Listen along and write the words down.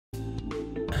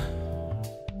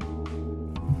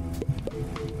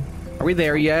Are we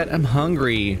there yet? I'm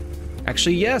hungry.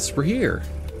 Actually, yes, we're here.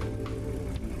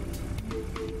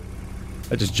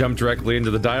 I just jumped directly into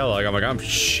the dialogue. I'm like, I'm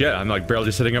shit. I'm like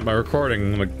barely setting up my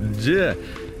recording. I'm like, yeah.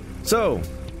 So,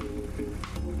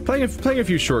 playing a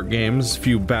few short games,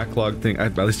 few backlog things.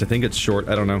 At least I think it's short.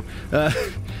 I don't know.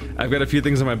 I've got a few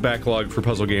things on my backlog for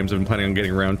puzzle games I've been planning on getting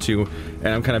around to, and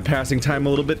I'm kind of passing time a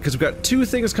little bit because we've got two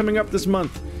things coming up this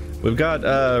month. We've got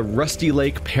Rusty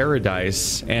Lake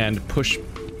Paradise and Push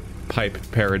Pipe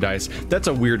Paradise. That's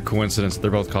a weird coincidence.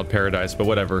 They're both called Paradise, but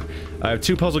whatever. I have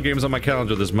two puzzle games on my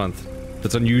calendar this month.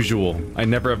 That's unusual. I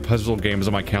never have puzzle games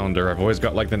on my calendar. I've always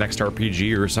got like the next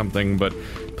RPG or something, but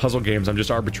puzzle games I'm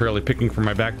just arbitrarily picking from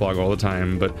my backlog all the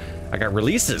time, but I got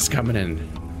releases coming in.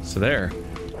 So there.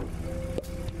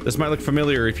 This might look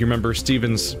familiar if you remember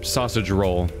Steven's sausage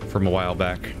roll from a while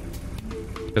back.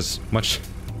 Because much...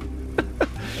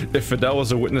 if Fidel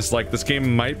was a witness, like, this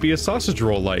game might be a sausage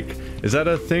roll-like. Is that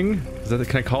a thing? Is that,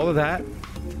 can I call it that?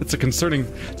 It's a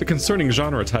concerning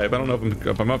genre type. I don't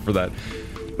know if I'm up for that.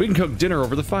 We can cook dinner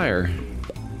over the fire.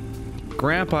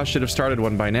 Grandpa should have started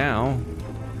one by now.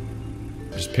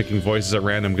 Just picking voices at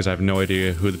random because I have no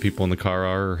idea who the people in the car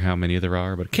are or how many there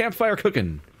are, but Campfire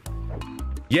Cooking!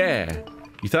 Yeah!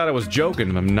 You thought I was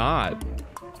joking, I'm not.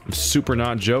 I'm super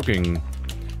not joking.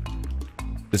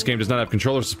 This game does not have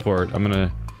controller support. I'm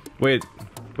gonna... Wait,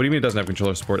 what do you mean it doesn't have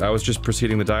controller support? I was just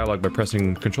proceeding the dialogue by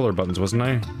pressing controller buttons, wasn't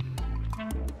I?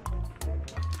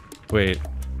 Wait.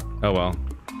 Oh well.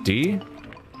 D?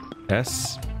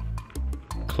 S?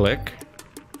 Click?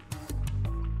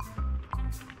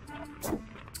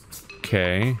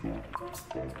 Okay. Do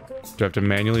I have to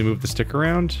manually move the stick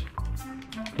around?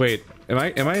 Wait, am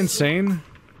I insane?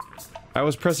 I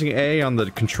was pressing A on the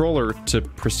controller to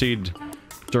proceed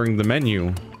during the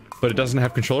menu, but it doesn't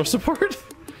have controller support?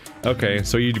 Okay,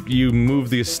 so you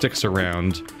move these sticks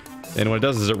around, and what it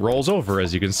does is it rolls over,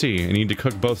 as you can see, and you need to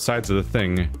cook both sides of the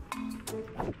thing.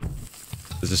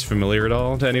 Is this familiar at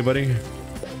all to anybody?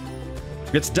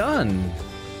 It's done!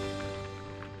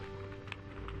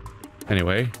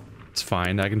 Anyway, it's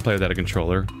fine, I can play without a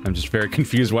controller. I'm just very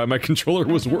confused why my controller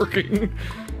was working.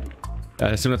 I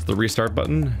assume that's the restart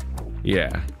button?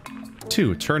 Yeah.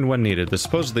 2, turn when needed. There's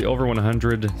supposedly over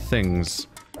 100 things.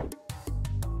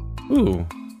 Ooh.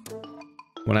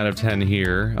 1 out of 10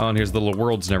 here. Oh, and here's the little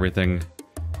worlds and everything.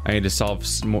 I need to solve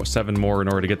 7 more in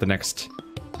order to get the next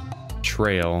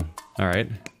trail. Alright.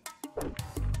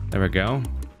 There we go.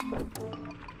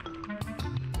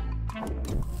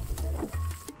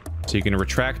 So you can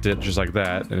retract it just like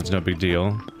that, and it's no big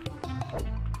deal.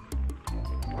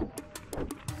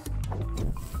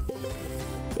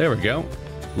 There we go.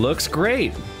 Looks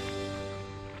great!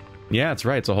 Yeah, that's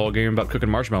right, it's a whole game about cooking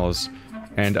marshmallows.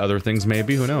 And other things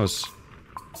maybe, who knows?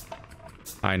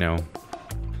 I know.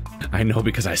 I know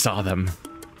because I saw them.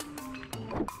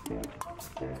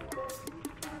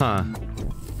 Huh.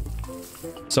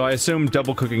 So I assume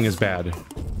double cooking is bad.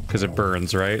 Because it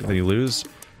burns, right? Then you lose.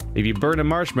 If you burn a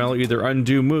marshmallow, either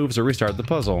undo moves or restart the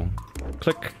puzzle.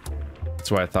 Click. That's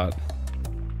what I thought.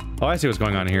 Oh, I see what's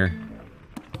going on here.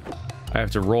 I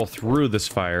have to roll through this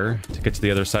fire to get to the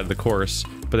other side of the course,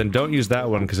 but then don't use that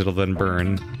one because it'll then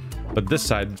burn. But this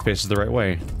side faces the right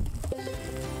way.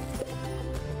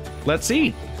 Let's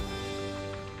eat!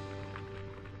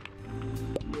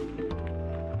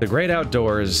 The great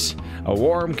outdoors, a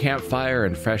warm campfire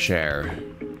and fresh air.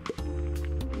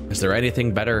 Is there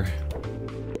anything better?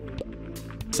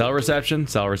 Cell reception?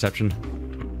 Cell reception.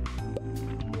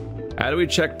 How do we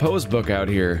check pose book out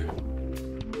here?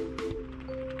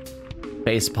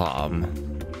 Facepalm.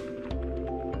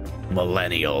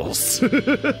 Millennials.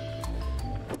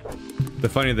 The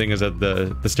funny thing is that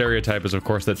the stereotype is, of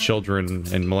course, that children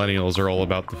and millennials are all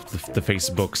about the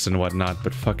Facebooks and whatnot,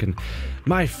 but fucking...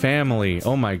 My family,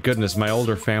 oh my goodness, my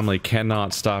older family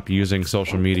cannot stop using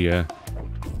social media.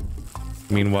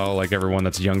 Meanwhile, like, everyone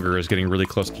that's younger is getting really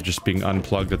close to just being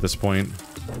unplugged at this point.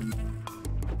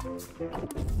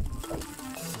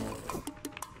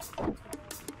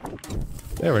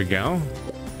 There we go.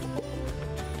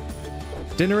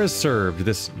 Dinner is served.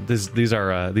 These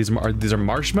are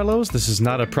marshmallows? This is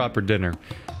not a proper dinner.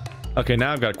 Okay,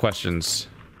 now I've got questions.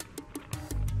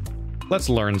 Let's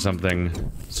learn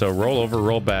something. So roll over,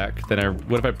 roll back. Then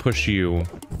what if I push you?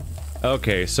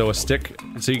 Okay, so a stick.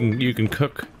 So you can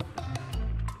cook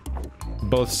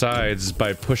both sides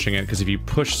by pushing it. Because if you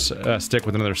push a stick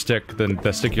with another stick, then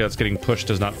the stick that's getting pushed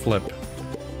does not flip.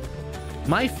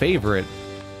 My favorite.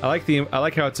 I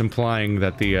like how it's implying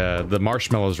that the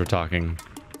marshmallows are talking.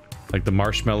 Like the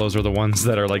marshmallows are the ones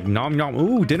that are like nom nom.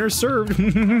 Ooh, dinner's served.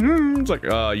 It's like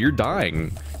you're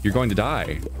dying. You're going to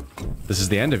die. This is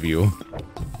the end of you.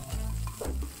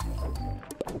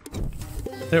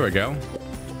 There we go.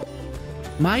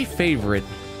 My favorite.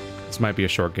 This might be a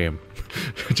short game,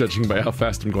 judging by how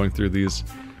fast I'm going through these.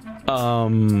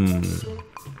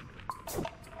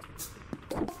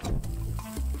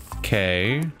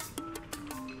 Okay.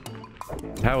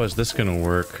 How is this gonna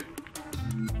work?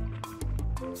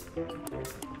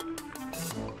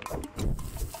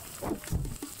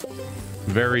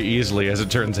 Very easily, as it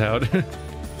turns out.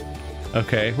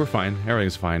 Okay, we're fine.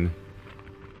 Everything's fine.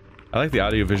 I like the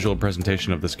audio-visual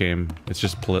presentation of this game. It's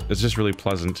just really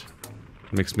pleasant.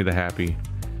 It makes me the happy.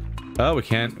 Oh,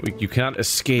 you cannot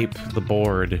escape the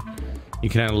board. You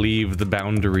cannot leave the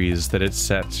boundaries that it's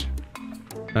set.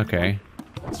 Okay,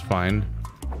 that's fine.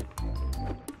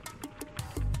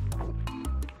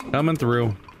 Coming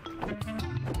through.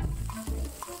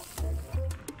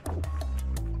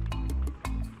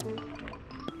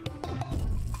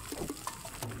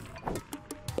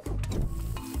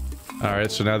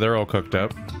 Alright, so now they're all cooked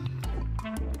up.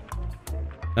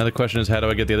 Now the question is, how do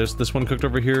I get the others? This one cooked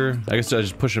over here? I guess I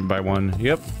just push it by one.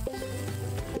 Yep.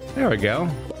 There we go.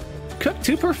 Cooked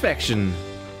to perfection.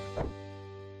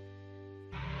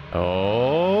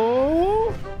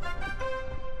 Oh.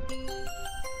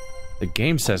 The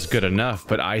game says good enough,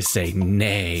 but I say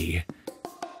nay.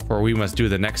 For we must do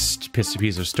the next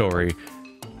piece of story.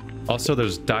 Also,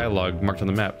 there's dialogue marked on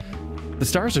the map. The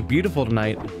stars are beautiful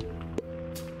tonight.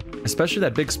 Especially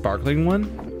that big sparkling one.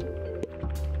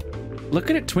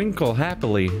 Look at it twinkle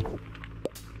happily.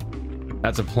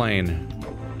 That's a plane.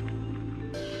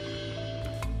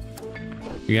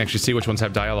 You can actually see which ones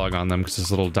have dialogue on them because there's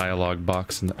a little dialogue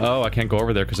box. And oh, I can't go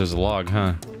over there because there's a log,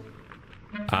 huh?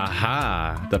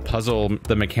 Aha! The puzzle,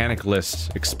 the mechanic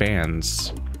list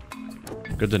expands.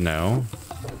 Good to know.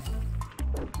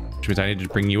 Which means I need to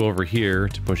bring you over here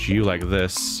to push you like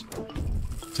this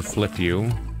to flip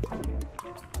you.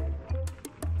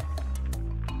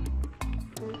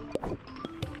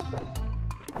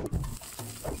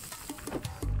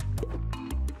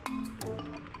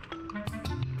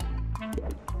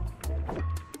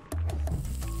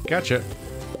 Gotcha.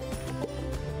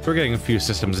 We're getting a few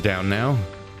systems down now.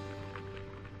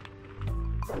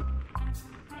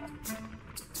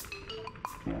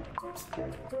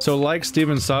 So like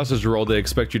Steven's Sausage Roll, they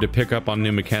expect you to pick up on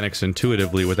new mechanics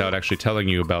intuitively without actually telling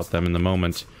you about them in the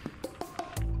moment.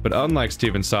 But unlike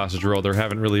Steven's Sausage Roll, there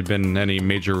haven't really been any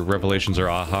major revelations or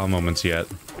aha moments yet.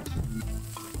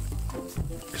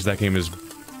 Because that game is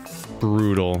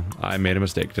brutal. I made a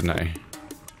mistake, didn't I?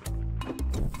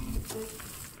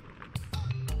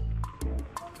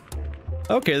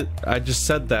 Okay, I just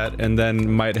said that and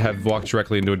then might have walked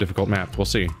directly into a difficult map. We'll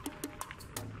see.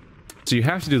 So you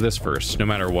have to do this first, no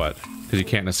matter what, because you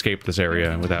can't escape this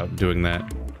area without doing that.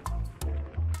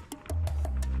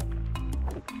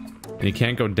 And you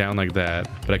can't go down like that,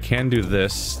 but I can do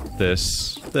this,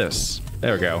 this, this.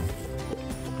 There we go.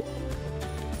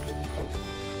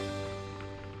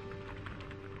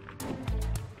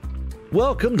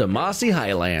 Welcome to Mossy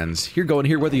Highlands. You're going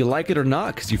here whether you like it or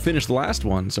not, because you finished the last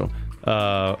one, so...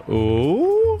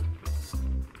 ooh?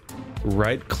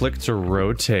 Right click to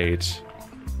rotate.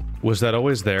 Was that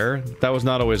always there? That was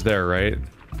not always there, right?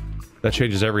 That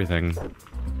changes everything.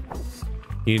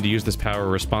 You need to use this power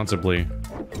responsibly.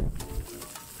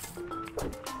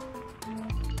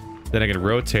 Then I can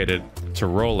rotate it to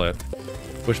roll it,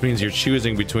 which means you're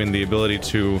choosing between the ability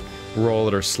to roll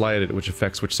it or slide it, which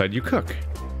affects which side you cook.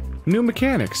 New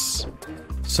mechanics.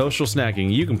 Social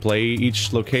snacking. You can play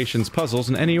each location's puzzles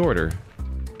in any order.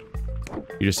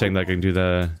 You're just saying that I can do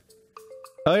the...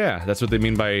 Oh yeah, that's what they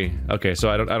mean by... Okay, so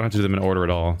I don't have to do them in order at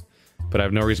all. But I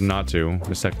have no reason not to,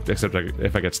 except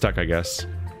if I get stuck, I guess.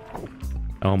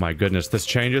 Oh my goodness, this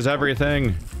changes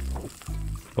everything!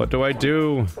 What do I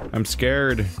do? I'm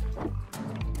scared.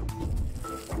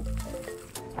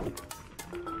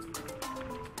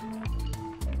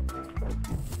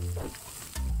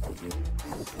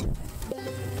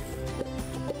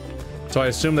 So I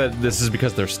assume that this is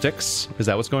because they're sticks? Is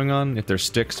that what's going on? If they're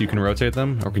sticks, you can rotate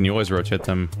them? Or can you always rotate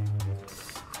them?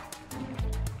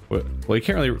 Well, you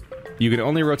can't really... You can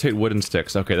only rotate wooden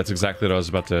sticks. Okay, that's exactly what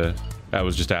I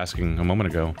was just asking a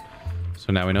moment ago.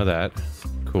 So now we know that.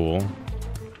 Cool.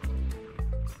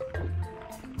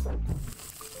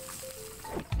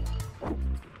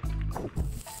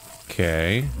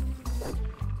 Okay.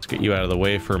 Let's get you out of the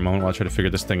way for a moment while I try to figure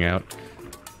this thing out.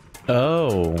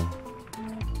 Oh.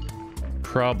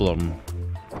 Problem.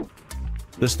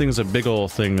 This thing's a big ol'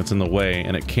 thing that's in the way,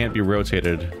 and it can't be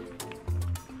rotated.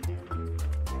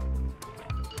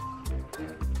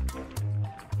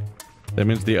 That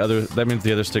means the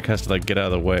other stick has to like get out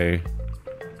of the way.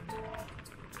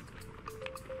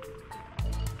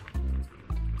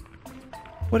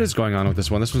 What is going on with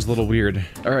this one? This one's a little weird.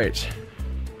 Alright.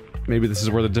 Maybe this is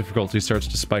where the difficulty starts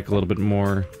to spike a little bit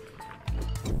more.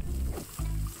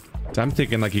 So I'm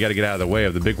thinking like you gotta get out of the way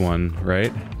of the big one,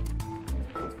 right?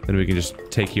 Then we can just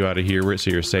take you out of here so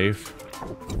you're safe.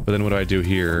 But then what do I do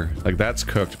here? Like that's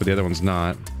cooked, but the other one's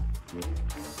not.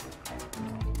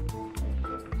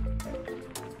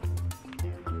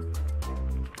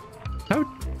 How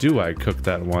do I cook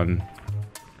that one?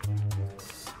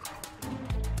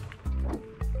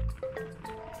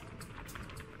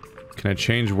 Can I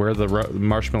change where the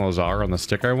marshmallows are on the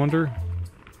stick, I wonder?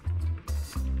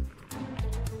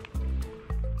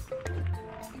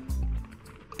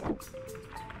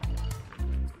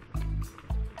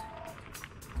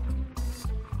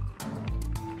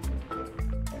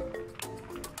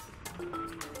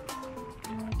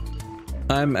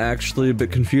 I'm actually a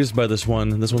bit confused by this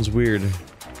one. This one's weird.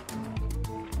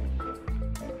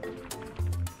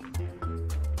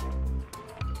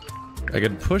 I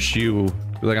could push you...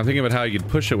 Like, I'm thinking about how you could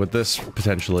push it with this,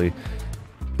 potentially.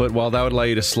 But while that would allow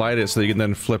you to slide it so that you can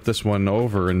then flip this one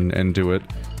over and do it,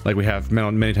 like we have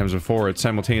many times before, it's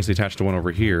simultaneously attached to one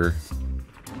over here.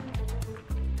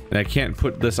 And I can't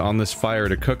put this on this fire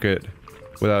to cook it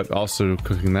without also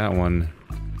cooking that one.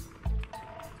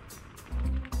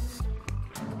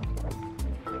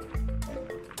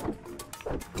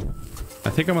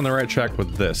 I think I'm on the right track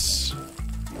with this.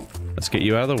 Let's get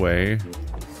you out of the way.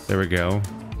 There we go.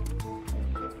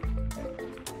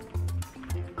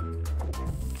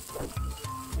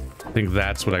 I think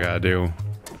that's what I gotta do.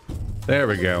 There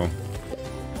we go.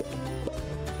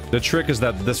 The trick is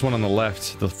that this one on the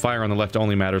left, the fire on the left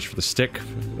only matters for the stick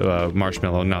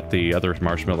marshmallow, not the other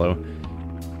marshmallow.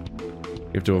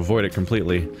 You have to avoid it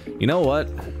completely. You know what?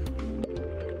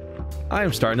 I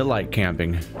am starting to like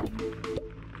camping.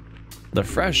 The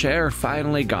fresh air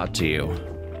finally got to you.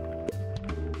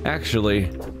 Actually,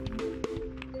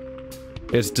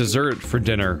 it's dessert for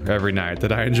dinner every night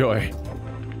that I enjoy.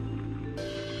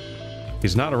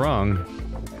 He's not wrong.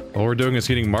 All we're doing is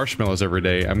eating marshmallows every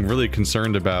day. I'm really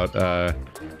concerned about,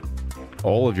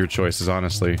 all of your choices,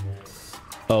 honestly.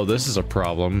 Oh, this is a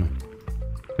problem.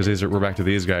 Because we're back to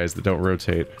these guys that don't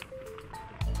rotate.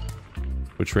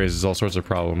 Which raises all sorts of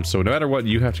problems. So no matter what,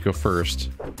 you have to go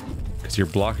first. Because you're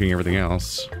blocking everything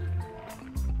else.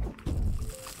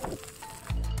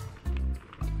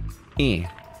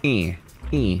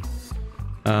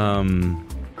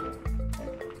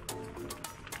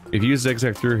 If you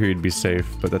zigzag through here, you'd be safe,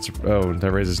 but that's... Oh,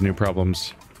 that raises new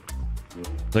problems.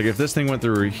 Like, if this thing went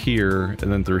through here, and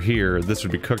then through here, this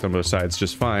would be cooked on both sides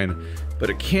just fine. But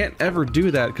it can't ever do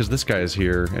that, because this guy is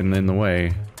here, and in the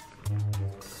way.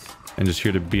 And just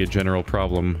here to be a general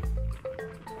problem.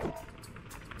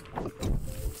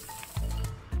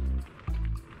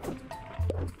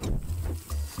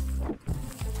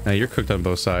 Now, you're cooked on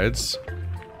both sides.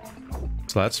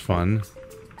 So that's fun.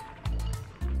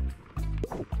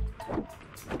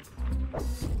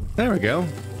 There we go.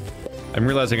 I'm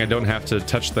realizing I don't have to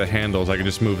touch the handles, I can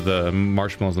just move the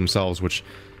marshmallows themselves, which,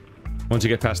 once you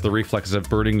get past the reflexes of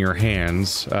burning your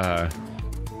hands,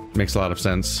 makes a lot of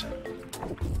sense.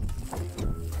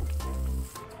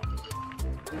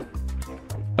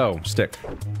 Oh, stick.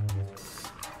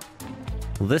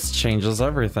 This changes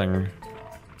everything.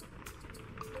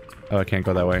 Oh, I can't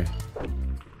go that way.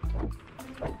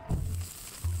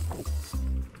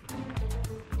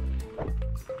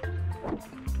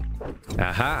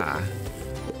 Aha!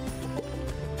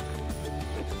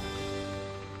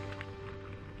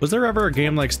 Was there ever a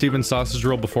game like Steven's Sausage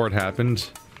Roll before it happened?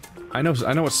 I know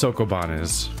what Sokoban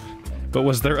is. But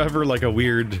was there ever like a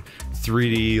weird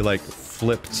 3D, like,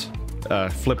 flipped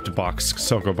box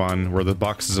Sokoban, where the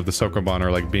boxes of the Sokoban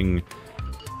are, like, being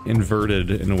inverted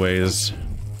in ways?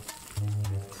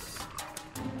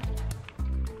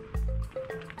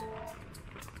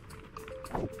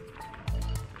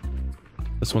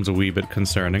 This one's a wee bit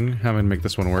concerning. How am I gonna make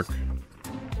this one work?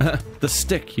 The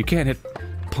stick! You can't hit...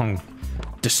 Pong.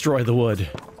 Destroy the wood.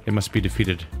 It must be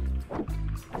defeated.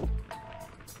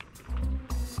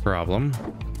 Problem.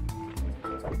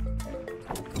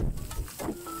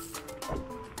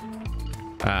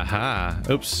 Aha!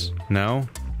 Oops. No.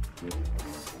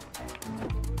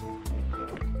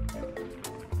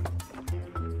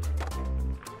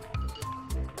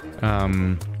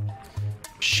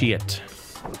 Shit.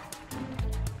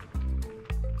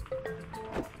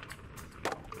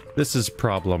 This is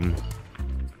problem.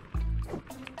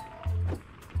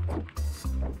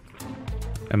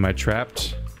 Am I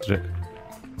trapped?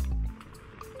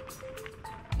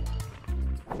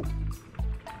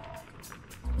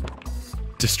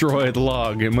 Destroy the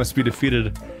log. It must be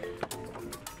defeated.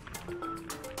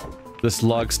 This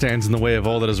log stands in the way of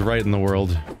all that is right in the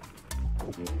world.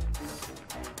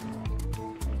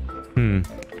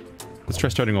 Let's try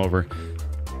starting over.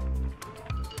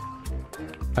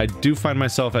 I do find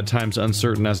myself at times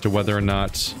uncertain as to whether or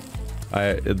not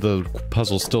the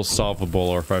puzzle's still solvable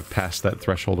or if I've passed that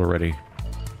threshold already.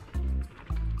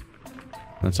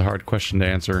 That's a hard question to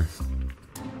answer.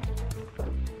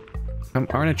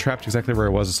 Aren't I trapped exactly where I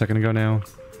was a second ago now?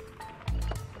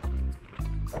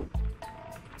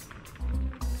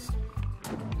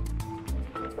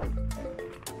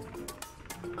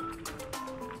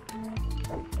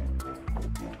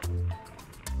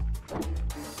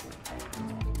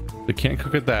 We can't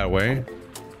cook it that way.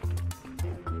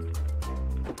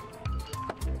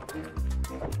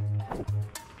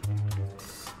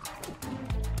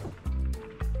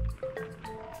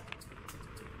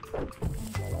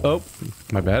 Oh,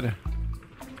 my bad.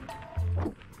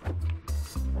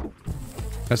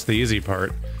 That's the easy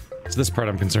part. It's this part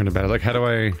I'm concerned about. Like, how do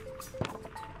I...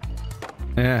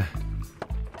 Yeah.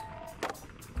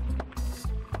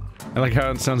 I like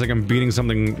how it sounds like I'm beating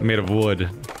something made of wood.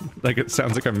 Like, it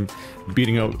sounds like I'm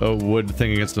beating a wood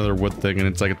thing against another wood thing, and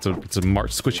it's like it's a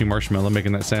squishy marshmallow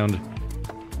making that sound.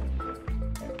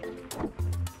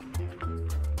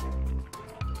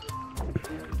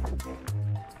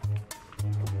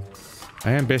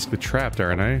 I am basically trapped,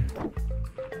 aren't I?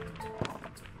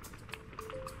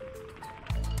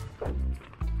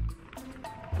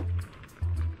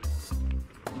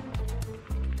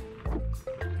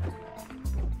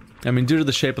 I mean, due to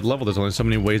the shape of the level, there's only so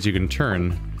many ways you can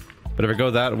turn. But if I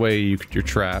go that way, you're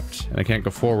trapped, and I can't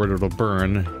go forward, it'll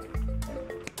burn.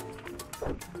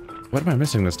 What am I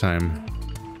missing this time?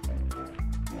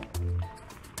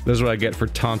 This is what I get for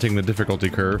taunting the difficulty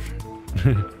curve.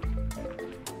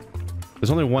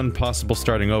 There's only one possible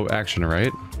starting action,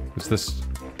 right? It's this...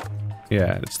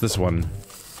 Yeah, it's this one.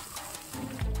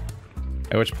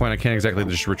 At which point I can't exactly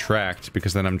just retract,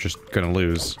 because then I'm just gonna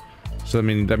lose. So I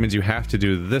mean, that means you have to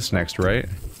do this next, right?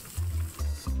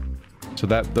 So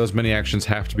those many actions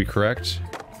have to be correct.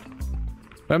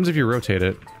 What happens if you rotate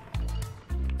it?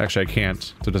 Actually, I can't,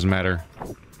 so it doesn't matter.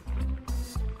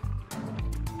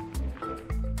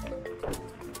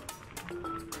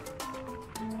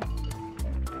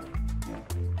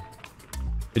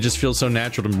 It just feels so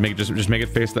natural to make just make it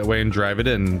face that way and drive it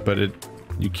in, but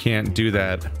you can't do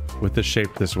that with the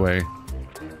shape this way.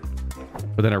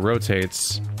 But then it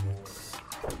rotates,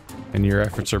 and your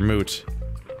efforts are moot.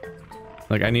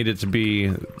 Like, I need it to be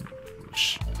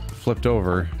flipped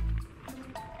over.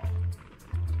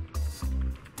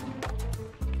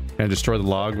 Can I destroy the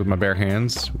log with my bare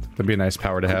hands? That'd be a nice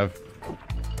power to have.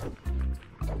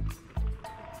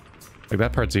 Like,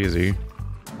 that part's easy.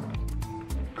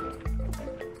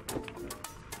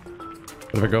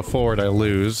 But if I go forward, I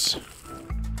lose.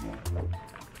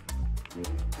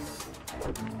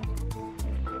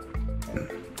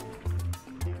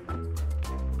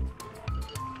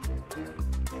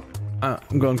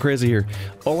 I'm going crazy here.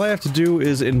 All I have to do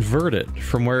is invert it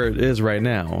from where it is right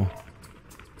now.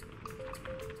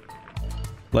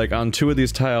 Like, on two of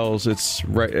these tiles, it's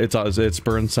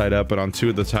burned side up, but on two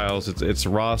of the tiles, it's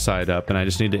raw side up, and I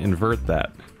just need to invert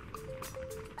that.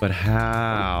 But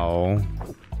how?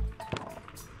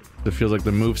 It feels like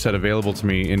the moveset available to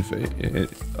me it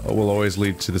will always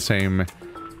lead to the same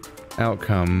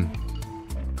outcome.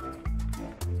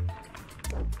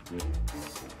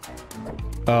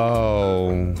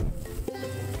 Oh.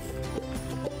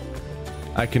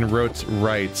 I can rotate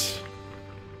right.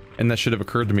 And that should have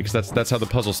occurred to me, because that's how the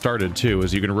puzzle started, too,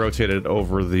 is you can rotate it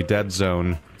over the dead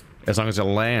zone, as long as it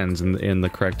lands in the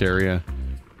correct area.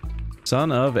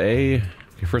 Son of a...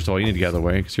 Okay, first of all, you need to get out of the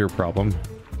way, because you're a problem.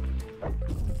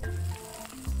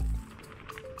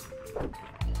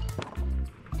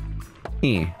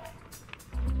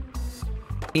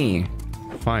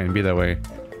 Fine, be that way.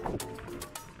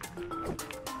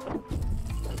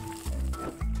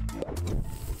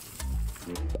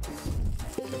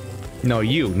 No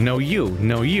you, no you,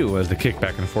 no you, as the kick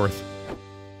back and forth.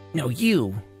 No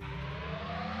you.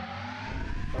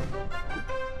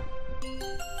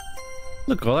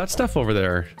 Look, all that stuff over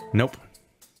there. Nope.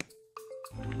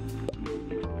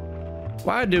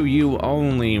 Why do you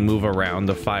only move around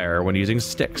the fire when using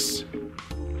sticks?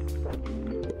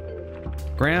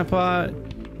 Grandpa,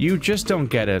 you just don't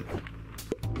get it.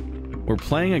 We're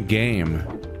playing a game.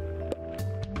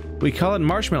 We call it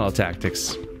marshmallow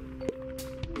tactics.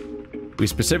 We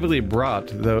specifically brought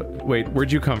the... Wait,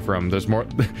 where'd you come from? There's more...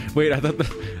 Wait,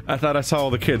 I thought I saw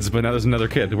all the kids, but now there's another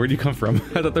kid. Where'd you come from?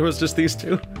 I thought there was just these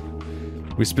two.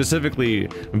 We specifically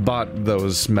bought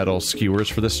those metal skewers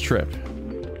for this trip.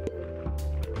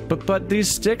 But these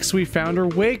sticks we found are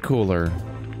way cooler.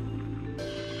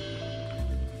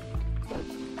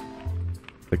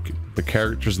 The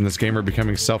characters in this game are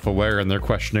becoming self-aware and they're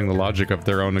questioning the logic of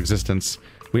their own existence.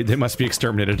 They must be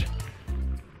exterminated.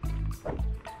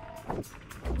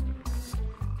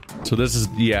 So this is,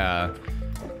 yeah,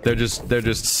 they're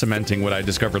just cementing what I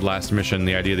discovered last mission,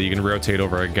 the idea that you can rotate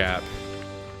over a gap.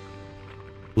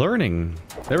 Learning.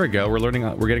 There we go. We're learning.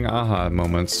 We're getting aha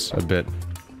moments a bit.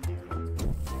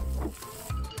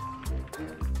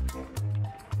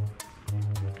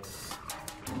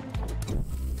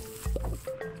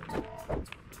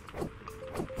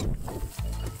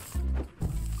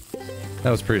 That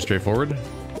was pretty straightforward.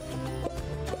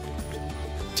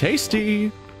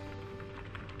 Tasty!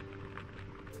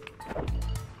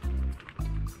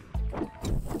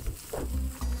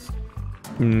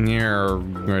 Yeah,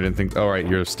 I didn't think... Oh, right,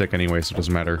 you're a stick anyway, so it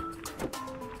doesn't matter.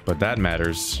 But that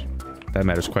matters. That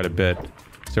matters quite a bit.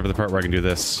 Except for the part where I can do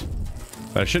this.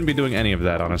 But I shouldn't be doing any of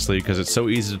that, honestly, because it's so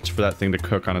easy for that thing to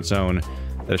cook on its own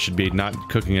that I should be not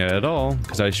cooking it at all,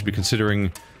 because I should be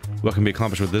considering what can be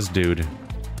accomplished with this dude.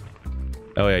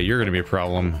 Oh yeah, you're gonna be a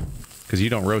problem. Because you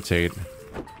don't rotate.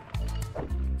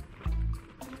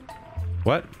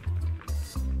 What?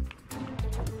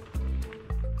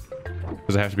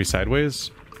 Does it have to be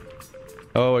sideways?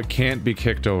 Oh, it can't be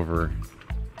kicked over.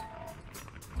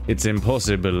 It's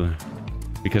impossible.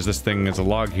 Because this thing is a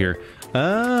log here.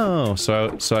 Oh,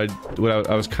 so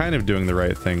I was kind of doing the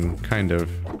right thing. Kind of.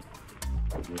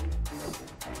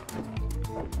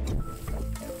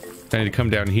 I need to come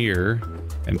down here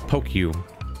and poke you.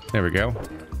 There we go.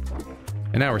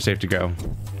 And now we're safe to go.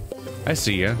 I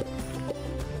see ya.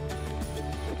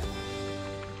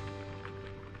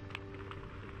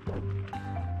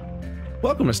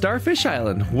 Welcome to Starfish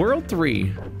Island, World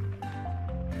 3.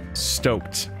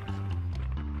 Stoked.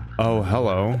 Oh,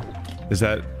 hello. Is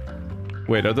that...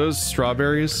 Wait, are those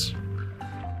strawberries?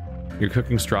 You're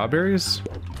cooking strawberries?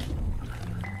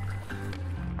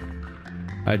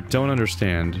 I don't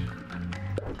understand.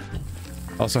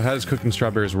 Also, how does cooking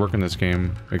strawberries work in this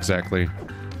game, exactly?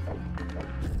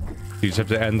 You just have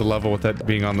to end the level with that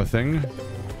being on the thing?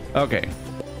 Okay.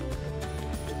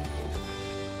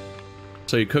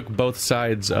 So you cook both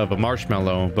sides of a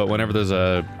marshmallow, but whenever there's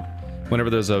a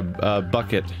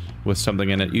bucket with something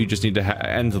in it, you just need to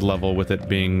end the level with it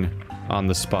being on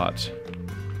the spot.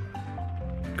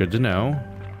 Good to know.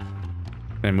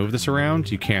 Can I move this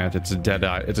around? You can't. It's a dead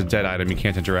item you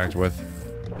can't interact with.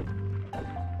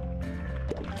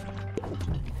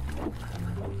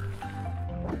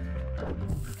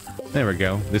 There we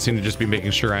go. They seem to just be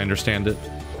making sure I understand it.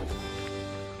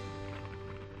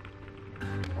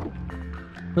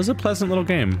 It was a pleasant little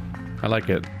game. I like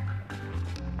it.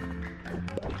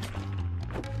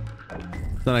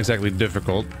 It's not exactly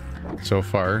difficult so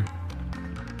far,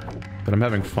 but I'm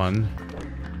having fun.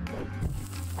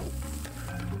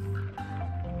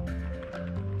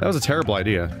 That was a terrible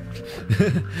idea.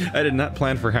 I did not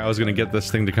plan for how I was going to get this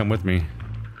thing to come with me.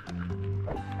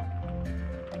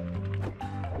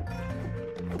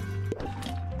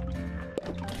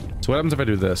 So what happens if I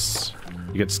do this?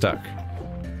 You get stuck.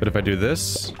 But if I do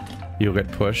this, you'll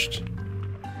get pushed.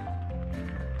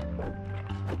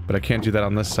 But I can't do that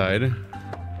on this side.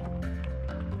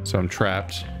 So I'm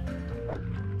trapped.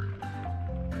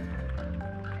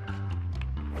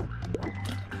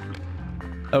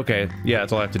 Okay, yeah,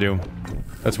 that's all I have to do.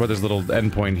 That's why there's a little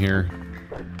endpoint here.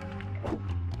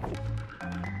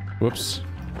 Whoops.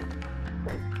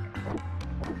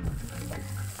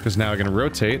 Because now I can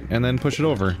rotate and then push it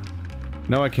over.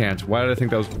 No, I can't. Why did I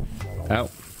think that was... Ow.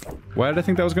 Why did I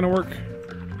think that was gonna work?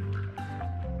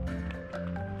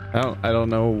 I don't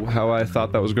know how I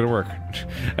thought that was gonna work.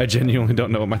 I genuinely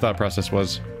don't know what my thought process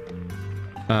was.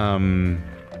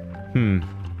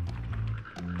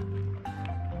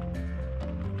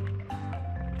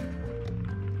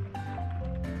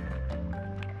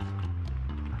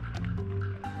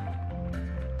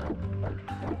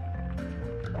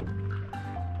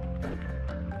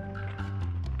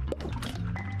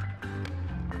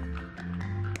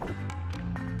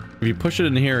 If you push it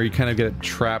in here, you kind of get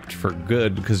trapped for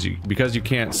good because you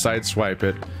can't sideswipe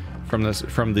it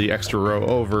from the extra row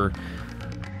over.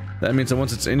 That means that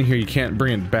once it's in here, you can't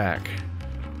bring it back.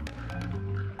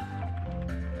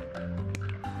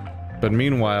 But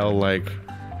meanwhile, like,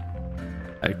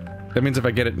 that means if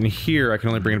I get it in here, I can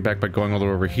only bring it back by going all the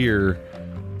way over here.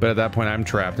 But at that point, I'm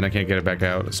trapped and I can't get it back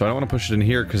out. So I don't want to push it in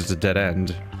here because it's a dead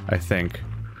end, I think.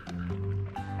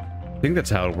 I think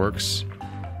that's how it works.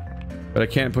 But I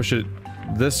can't push it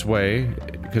this way,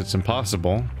 because it's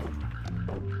impossible.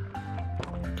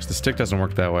 Because the stick doesn't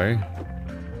work that way.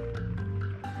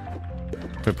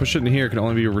 If I push it in here, it can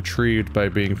only be retrieved by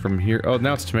being from here. Oh,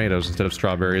 now it's tomatoes instead of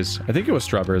strawberries. I think it was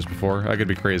strawberries before. I could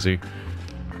be crazy.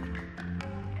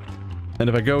 And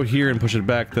if I go here and push it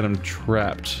back, then I'm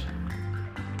trapped.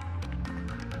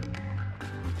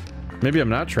 Maybe I'm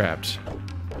not trapped.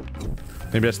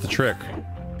 Maybe that's the trick.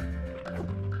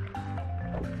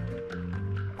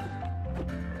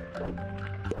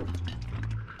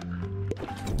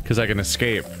 Because I can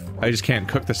escape. I just can't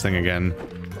cook this thing again.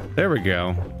 There we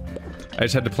go. I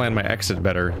just had to plan my exit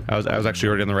better. I was actually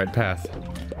already on the right path.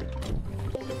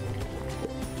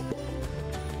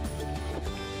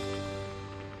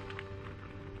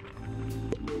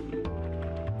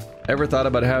 Ever thought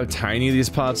about how tiny these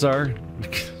pots are?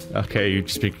 Okay, you're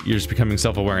just becoming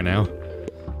self-aware now.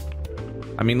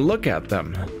 I mean, look at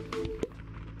them.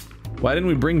 Why didn't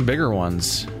we bring bigger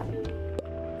ones?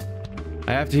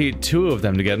 I have to eat 2 of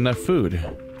them to get enough food.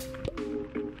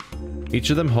 Each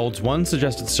of them holds 1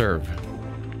 suggested serve.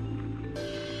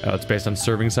 Oh, it's based on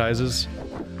serving sizes?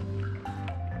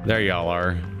 There y'all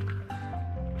are.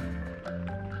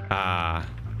 Ah.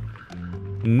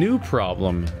 New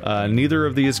problem. Neither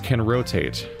of these can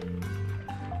rotate.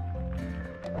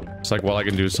 It's like, well, I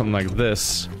can do something like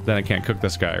this, then I can't cook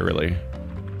this guy, really.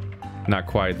 Not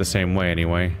quite the same way,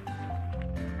 anyway.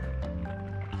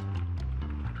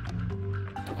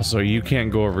 Also, you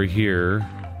can't go over here.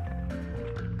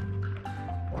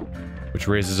 Which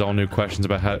raises all new questions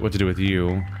about what to do with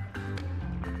you.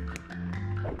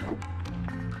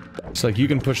 It's like, you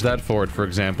can push that forward, for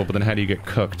example, but then how do you get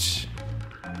cooked?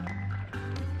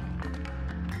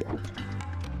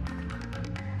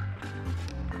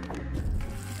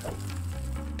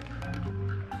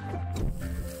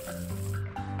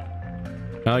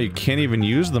 Oh, you can't even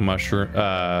use the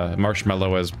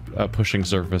marshmallow as a pushing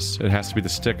surface. It has to be the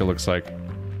stick, it looks like.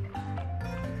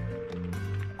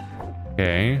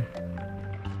 Okay.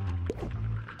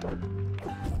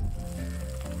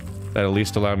 That at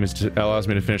least allows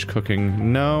me to finish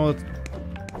cooking. No,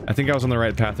 I think I was on the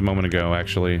right path a moment ago,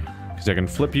 actually. Because I can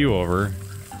flip you over.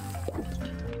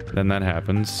 Then that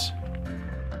happens.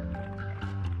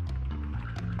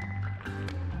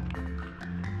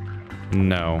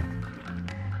 No.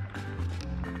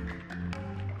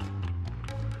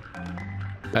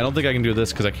 I don't think I can do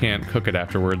this because I can't cook it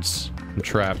afterwards. I'm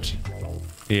trapped.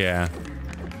 Yeah.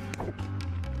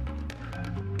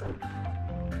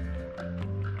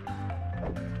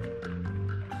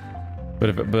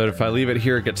 But if I leave it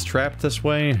here, it gets trapped this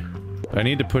way. I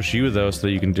need to push you though so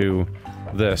that you can do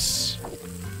this.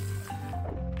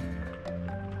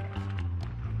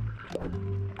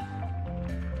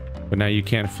 But now you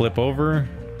can't flip over.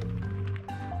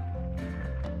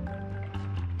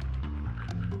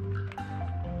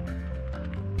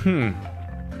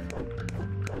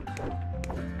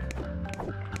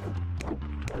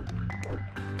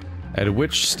 At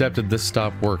which step did this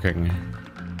stop working?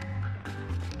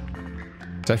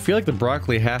 I feel like the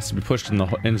broccoli has to be pushed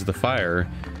into the fire,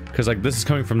 because like this is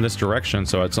coming from this direction,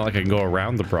 so it's not like I can go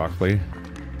around the broccoli.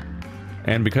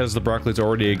 And because the broccoli's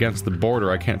already against the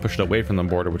border, I can't push it away from the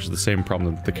border, which is the same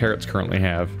problem that the carrots currently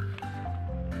have.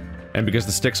 And because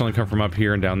the sticks only come from up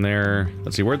here and down there.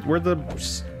 Let's see, where the...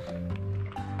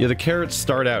 Yeah, the carrots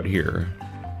start out here.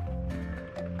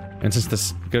 And since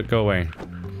this... Go away.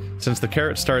 Since the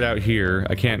carrots start out here,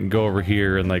 I can't go over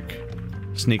here and like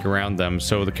sneak around them,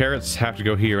 so the carrots have to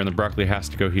go here and the broccoli has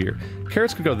to go here.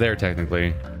 Carrots could go there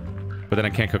technically, but then I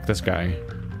can't cook this guy.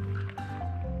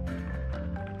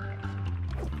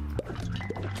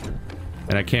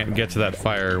 And I can't get to that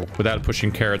fire without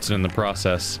pushing carrots in the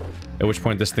process, at which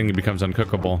point this thing becomes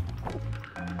uncookable.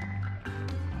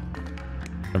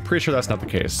 I'm pretty sure that's not the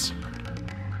case.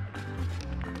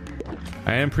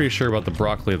 I am pretty sure about the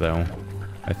broccoli though,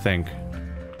 I think.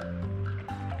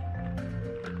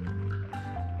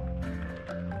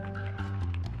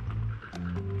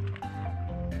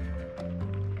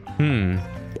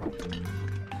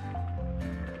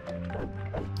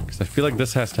 Because I feel like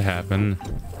this has to happen.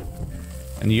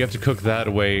 And you have to cook that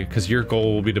away, because your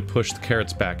goal will be to push the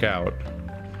carrots back out.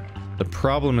 The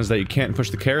problem is that you can't push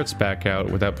the carrots back out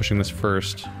without pushing this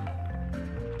first.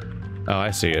 Oh, I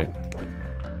see it.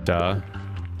 Duh.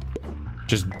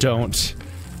 Just don't.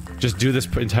 Just do this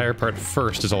entire part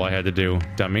first is all I had to do,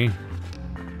 dummy.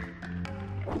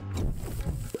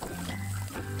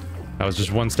 I was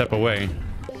just one step away.